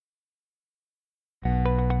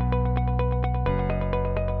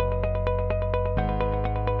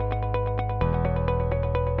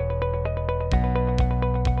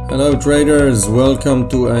Hello traders, welcome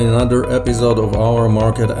to another episode of our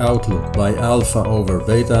Market Outlook by Alpha over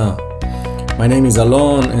Beta. My name is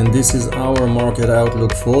Alon and this is our Market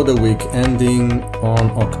Outlook for the week ending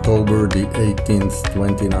on October the 18th,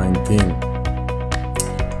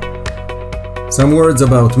 2019. Some words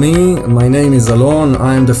about me. My name is Alon.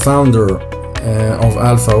 I am the founder of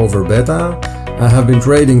Alpha over Beta. I have been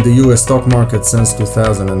trading the US stock market since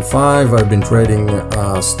 2005. I've been trading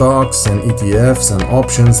stocks and ETFs and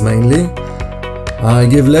options mainly. I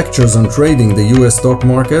give lectures on trading the US stock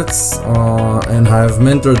markets and I have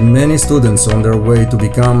mentored many students on their way to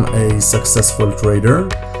become a successful trader.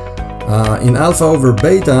 In Alpha over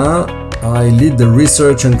Beta, I lead the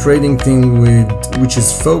research and trading team which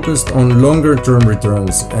is focused on longer term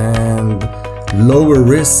returns and lower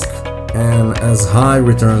risk and as high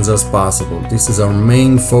returns as possible. This is our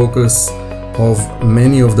main focus of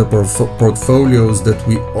many of the portfolios that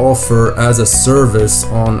we offer as a service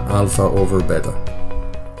on Alpha over Beta.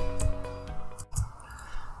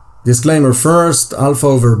 Disclaimer first, Alpha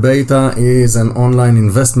over Beta is an online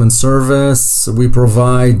investment service. We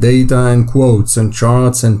provide data and quotes and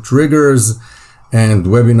charts and triggers and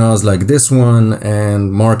webinars like this one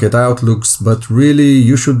and market outlooks, but really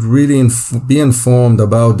you should really be informed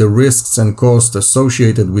about the risks and costs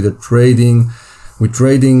associated with trading with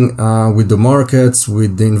the markets,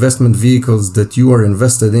 with the investment vehicles that you are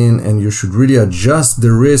invested in, and you should really adjust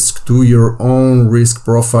the risk to your own risk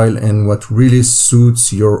profile and what really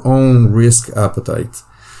suits your own risk appetite.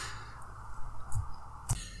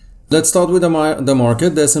 Let's start with the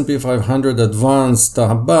market. The S&P 500 advanced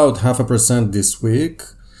about 0.5% this week.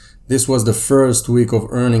 This was the first week of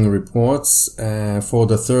earning reports for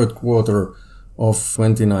the third quarter of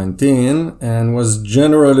 2019 and was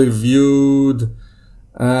generally viewed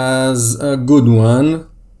as a good one.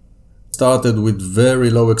 Started with very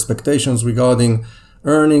low expectations regarding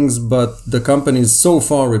earnings, but the companies so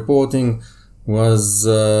far reporting was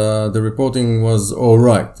all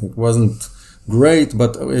right. It wasn't great,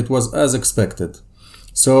 but it was as expected.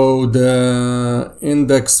 So the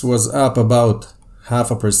index was up about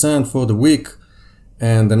 0.5% for the week,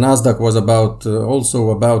 and the Nasdaq was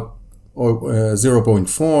also about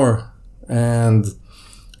 0.4%, and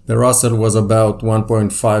the Russell was about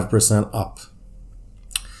 1.5% up.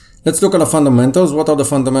 Let's look at the fundamentals. What are the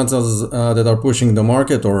fundamentals that are pushing the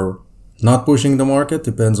market or not pushing the market?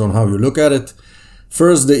 Depends on how you look at it.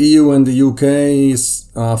 First, the EU and the UK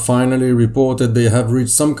finally reported they have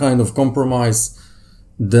reached some kind of compromise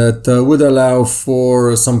that would allow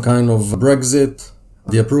for some kind of Brexit.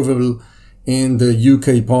 The approval in the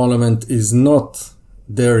UK Parliament is not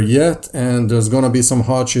there yet, and there's going to be some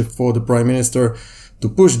hardship for the Prime Minister to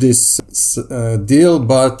push this deal,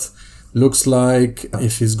 but looks like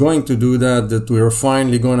if he's going to do that, that we're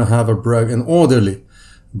finally going to have an orderly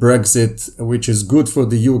Brexit, which is good for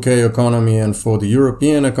the UK economy and for the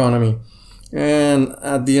European economy, and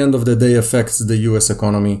at the end of the day affects the US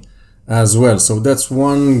economy as well. So that's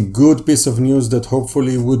one good piece of news that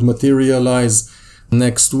hopefully would materialize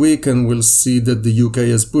next week, and we'll see that the UK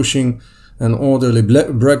is pushing an orderly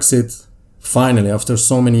Brexit finally after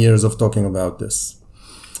so many years of talking about this.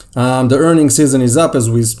 The earnings season is up, as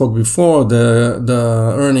we spoke before.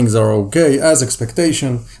 The earnings are okay as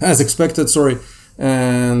expected,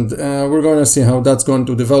 and we're going to see how that's going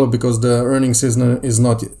to develop because the earnings season is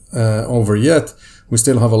not over yet. We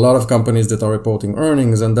still have a lot of companies that are reporting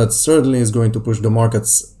earnings, and that certainly is going to push the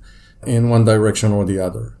markets in one direction or the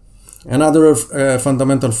other. Another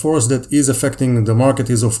fundamental force that is affecting the market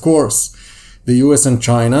is, of course, the US and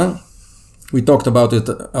China. We talked about it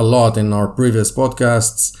a lot in our previous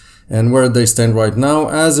podcasts and where they stand right now.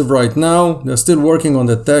 As of right now, they're still working on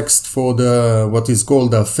the text for what is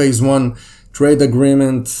called the Phase 1 trade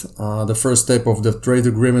agreement. The first step of the trade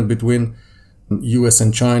agreement between US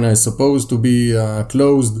and China is supposed to be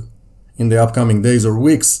closed in the upcoming days or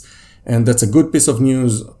weeks, and that's a good piece of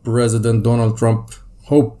news. President Donald Trump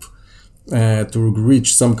hoped to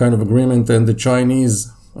reach some kind of agreement, and the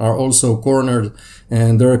Chinese are also cornered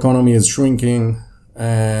and their economy is shrinking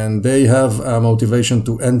and they have a motivation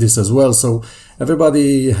to end this as well. So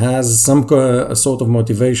everybody has some sort of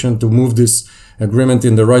motivation to move this agreement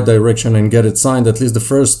in the right direction and get it signed, at least the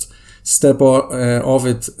first step of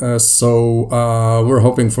it. So we're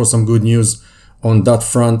hoping for some good news on that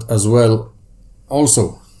front as well.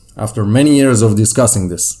 Also, after many years of discussing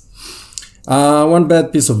this. One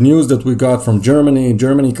bad piece of news that we got from Germany.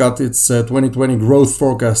 Germany cut its 2020 growth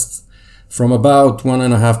forecast from about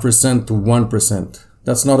 1.5% to 1%.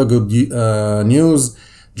 That's not a good news.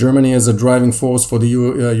 Germany is a driving force for the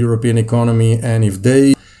European economy, and if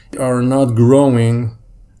they are not growing,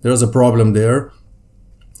 there's a problem there.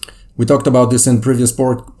 We talked about this in previous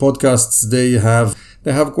podcasts.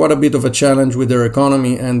 They have quite a bit of a challenge with their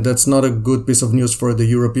economy, and that's not a good piece of news for the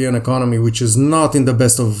European economy, which is not in the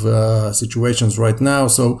best of situations right now.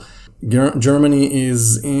 So Germany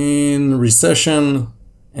is in recession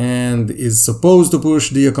and is supposed to push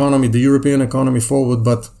the European economy forward,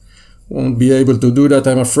 but won't be able to do that,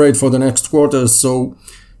 I'm afraid, for the next quarter. So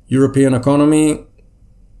European economy,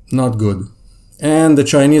 not good. And the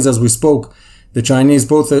Chinese, as we spoke, the Chinese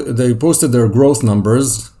they posted their growth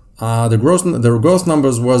numbers. Their growth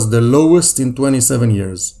numbers was the lowest in 27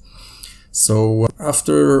 years. So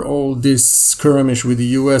after all this skirmish with the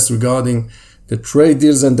US regarding the trade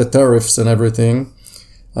deals and the tariffs and everything,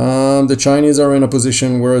 the Chinese are in a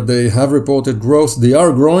position where they have reported growth. They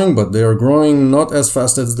are growing, but they are growing not as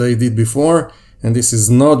fast as they did before. And this is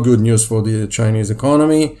not good news for the Chinese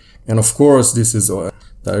economy. And of course, this is a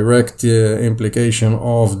direct implication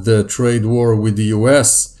of the trade war with the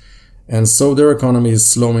US. And so their economy is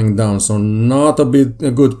slowing down. So not a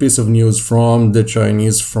good piece of news from the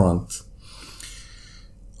Chinese front.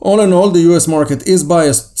 All in all, the US market is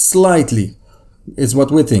biased slightly, is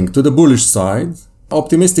what we think, to the bullish side.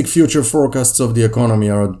 Optimistic future forecasts of the economy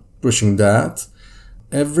are pushing that.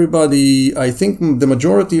 Everybody, I think the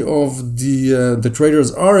majority of the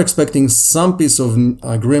traders are expecting some piece of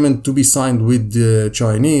agreement to be signed with the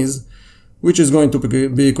Chinese, which is going to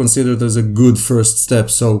be considered as a good first step.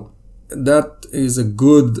 So that is a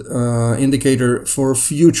good indicator for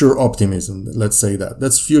future optimism. Let's say that.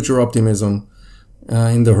 That's future optimism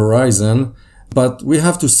in the horizon. But we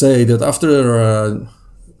have to say that after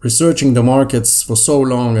researching the markets for so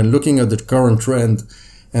long and looking at the current trend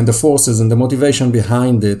and the forces and the motivation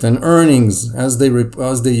behind it and earnings as they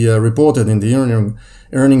reported in the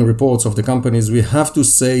earning reports of the companies, we have to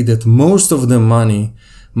say that most of the money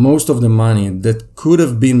that could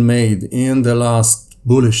have been made in the last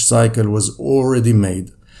bullish cycle was already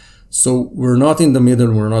made. So we're not in the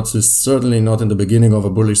middle, certainly not in the beginning of a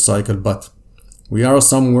bullish cycle, but we are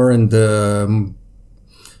somewhere in the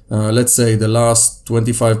let's say the last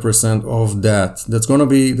 25% of that. There's gonna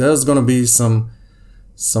be some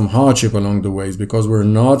hardship along the ways, because we're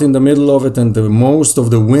not in the middle of it, and the most of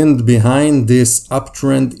the wind behind this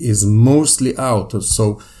uptrend is mostly out.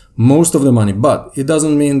 So most of the money, but it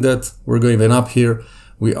doesn't mean that we're going up here.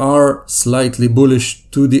 We are slightly bullish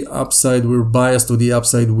to the upside. We're biased to the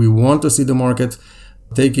upside. We want to see the market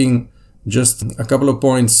taking just a couple of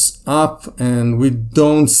points up, and we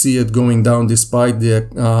don't see it going down despite the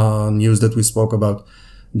news that we spoke about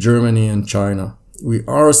Germany and China. We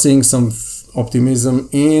are seeing some optimism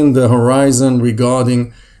in the horizon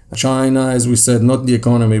regarding China, as we said, not the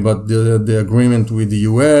economy, but the agreement with the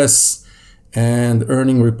US, and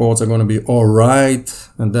earning reports are going to be all right,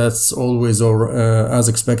 and that's always as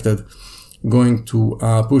expected, going to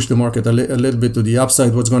push the market a little bit to the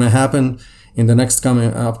upside. What's going to happen in the next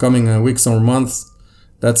upcoming weeks or months,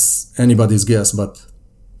 that's anybody's guess. But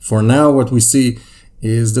for now, what we see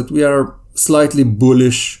is that we are slightly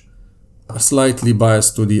bullish, slightly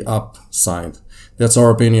biased to the upside. That's our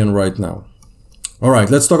opinion right now. All right,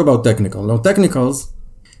 let's talk about technical. Now, technicals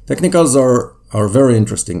are very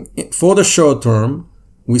interesting. For the short term,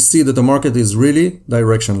 we see that the market is really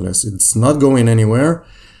directionless. It's not going anywhere.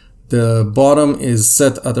 The bottom is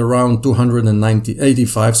set at around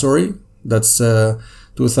 285, sorry. That's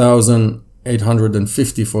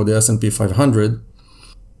 2,850 for the S&P 500.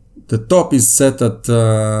 The top is set at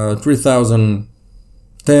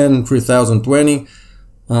 3,010, 3,020.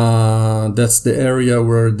 That's the area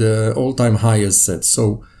where the all-time high is set.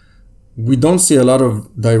 So we don't see a lot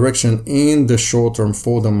of direction in the short term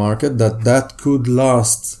for the market. That could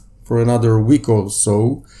last for another week or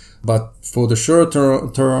so. But for the short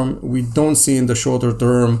term, we don't see in the shorter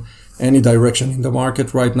term any direction in the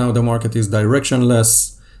market. Right now, the market is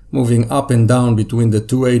directionless, moving up and down between the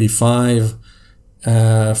 285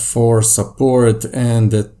 for support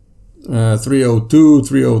and the 302,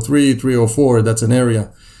 303, 304. That's an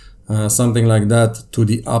area, something like that, to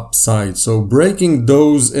the upside. So breaking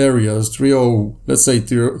those areas, let's say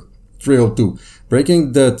 302,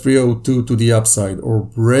 breaking the 302 to the upside or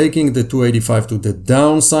breaking the 285 to the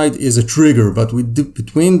downside is a trigger. But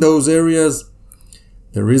between those areas,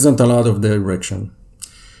 there isn't a lot of direction.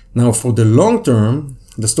 Now, for the long term,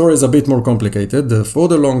 the story is a bit more complicated. For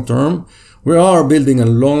the long term, we are building a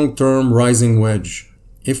long-term rising wedge.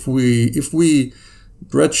 If we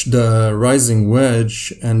stretch the rising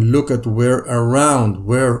wedge and look at where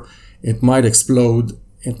it might explode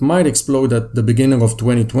at the beginning of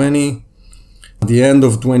 2020, the end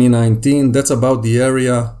of 2019. That's about the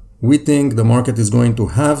area we think the market is going to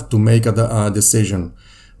have to make a decision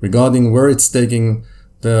regarding where it's taking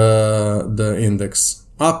the index,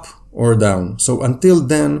 up or down. So until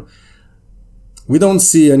then, we don't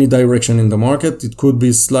see any direction in the market. It could be,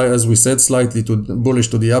 as we said, slightly bullish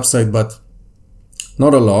to the upside, but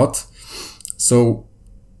not a lot. So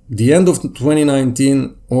the end of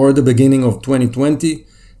 2019 or the beginning of 2020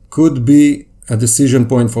 could be a decision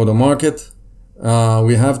point for the market.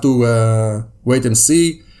 We have to wait and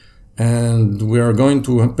see, and we are going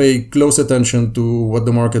to pay close attention to what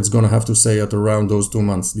the market's going to have to say at around those 2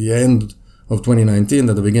 months, the end of 2019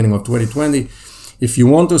 and the beginning of 2020. If you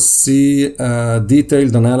want to see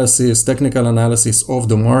detailed analysis, technical analysis of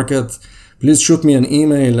the market, please shoot me an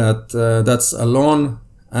email at that's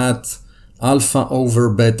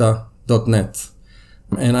alon@alphaoverbeta.net,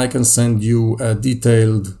 and I can send you a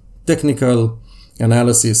detailed technical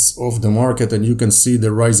analysis of the market, and you can see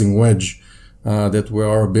the rising wedge that we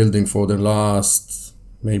are building for the last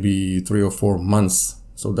maybe 3 or 4 months.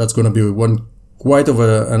 So that's going to be quite of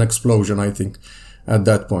an explosion, I think, at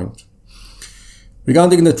that point.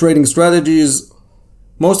 Regarding the trading strategies,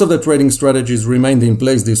 most of the trading strategies remained in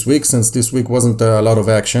place this week, since this week wasn't a lot of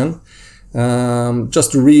action.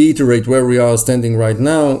 Just to reiterate where we are standing right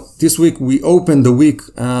now, this week we opened the week,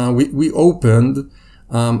 we opened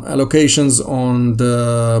allocations on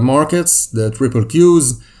the markets, the triple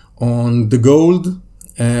Qs, on the gold,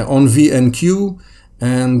 on VNQ,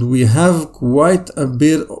 and we have quite a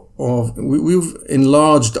bit of, we've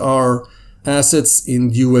enlarged our assets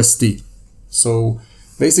in USD. So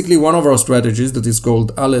basically one of our strategies that is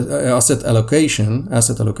called asset allocation,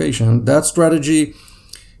 that strategy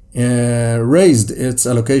raised its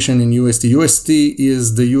allocation in USD. USD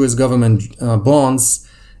is the US government bonds,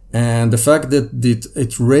 and the fact that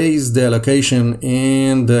it raised the allocation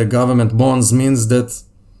in the government bonds means that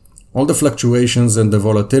all the fluctuations and the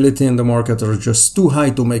volatility in the market are just too high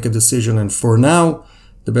to make a decision. And for now,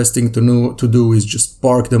 the best thing to do is just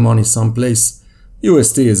park the money someplace.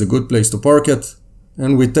 USD is a good place to park it,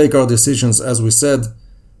 and we take our decisions, as we said,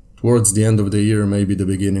 towards the end of the year, maybe the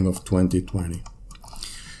beginning of 2020.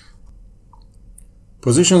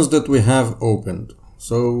 Positions that we have opened.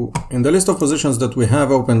 So in the list of positions that we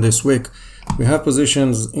have opened this week, we have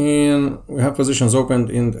positions opened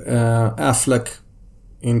in Aflac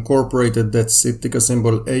Incorporated. That's it, ticker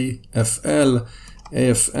symbol AFL.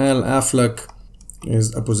 Aflac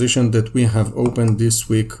is a position that we have opened this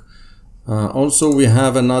week. Also, we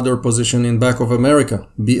have another position in Bank of America,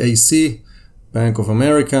 BAC, Bank of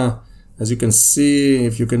America. As you can see,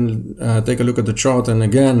 if you can take a look at the chart, and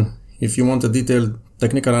again, if you want a detailed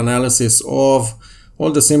technical analysis of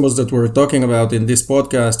all the symbols that we're talking about in this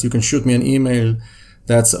podcast, you can shoot me an email.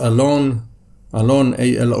 That's Alon, ALON,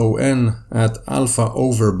 at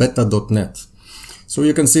alphaoverbeta.net. So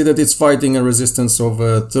you can see that it's fighting a resistance of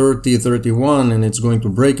 30.31, and it's going to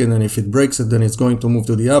break it, and if it breaks it, then it's going to move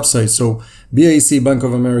to the upside. So BAC, Bank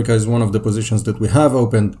of America, is one of the positions that we have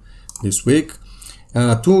opened this week.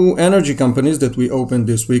 Two energy companies that we opened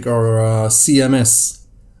this week are CMS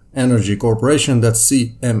Energy Corporation, that's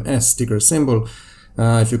CMS ticker symbol.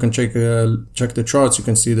 If you can check the charts, you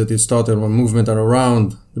can see that it started a movement at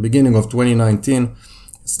around the beginning of 2019.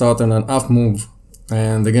 It started an up move,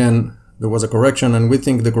 and again, there was a correction, and we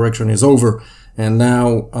think the correction is over. And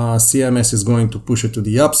now CMS is going to push it to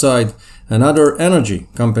the upside. Another energy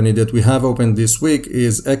company that we have opened this week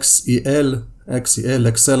is XCL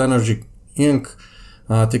Energy Inc.,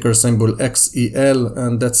 ticker symbol XEL,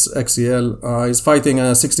 and that's XEL is fighting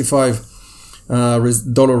a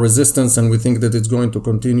 $65 resistance, and we think that it's going to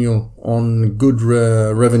continue on good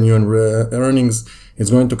revenue and earnings.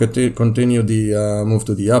 It's going to continue the move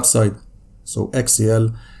to the upside. So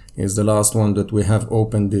XEL is the last one that we have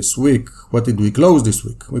opened this week. What did we close this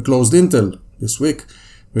week? We closed Intel this week.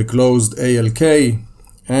 We closed ALK,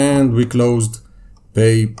 and we closed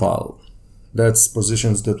PayPal. That's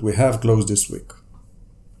positions that we have closed this week.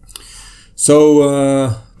 So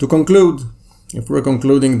to conclude, if we're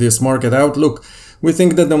concluding this market outlook, we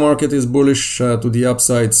think that the market is bullish to the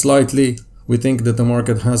upside slightly. We think that the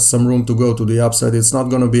market has some room to go to the upside. It's not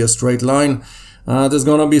going to be a straight line. There's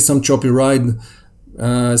going to be some choppy ride,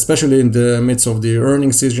 especially in the midst of the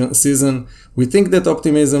earnings season. We think that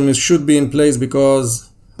optimism should be in place because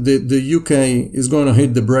the UK is going to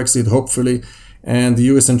hit the Brexit, hopefully, and the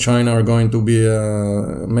US and China are going to be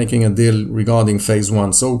making a deal regarding phase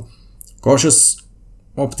 1. So cautious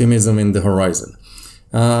optimism in the horizon.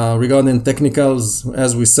 Regarding technicals,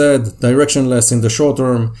 as we said, directionless in the short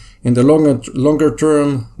term. In the longer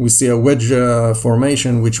term, we see a wedge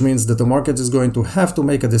formation, which means that the market is going to have to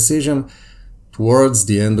make a decision towards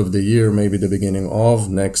the end of the year, maybe the beginning of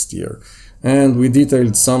next year. and we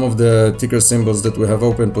detailed some of the ticker symbols that we have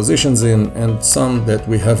open positions in and some that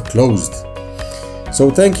we have closed. So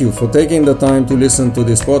thank you for taking the time to listen to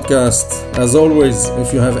this podcast. As always,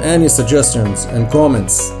 if you have any suggestions and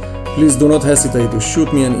comments, please do not hesitate to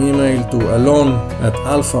shoot me an email to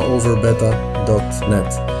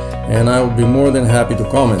alon@alphaoverbeta.net, and I will be more than happy to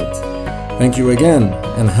comment. Thank you again,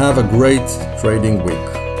 and have a great trading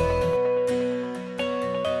week.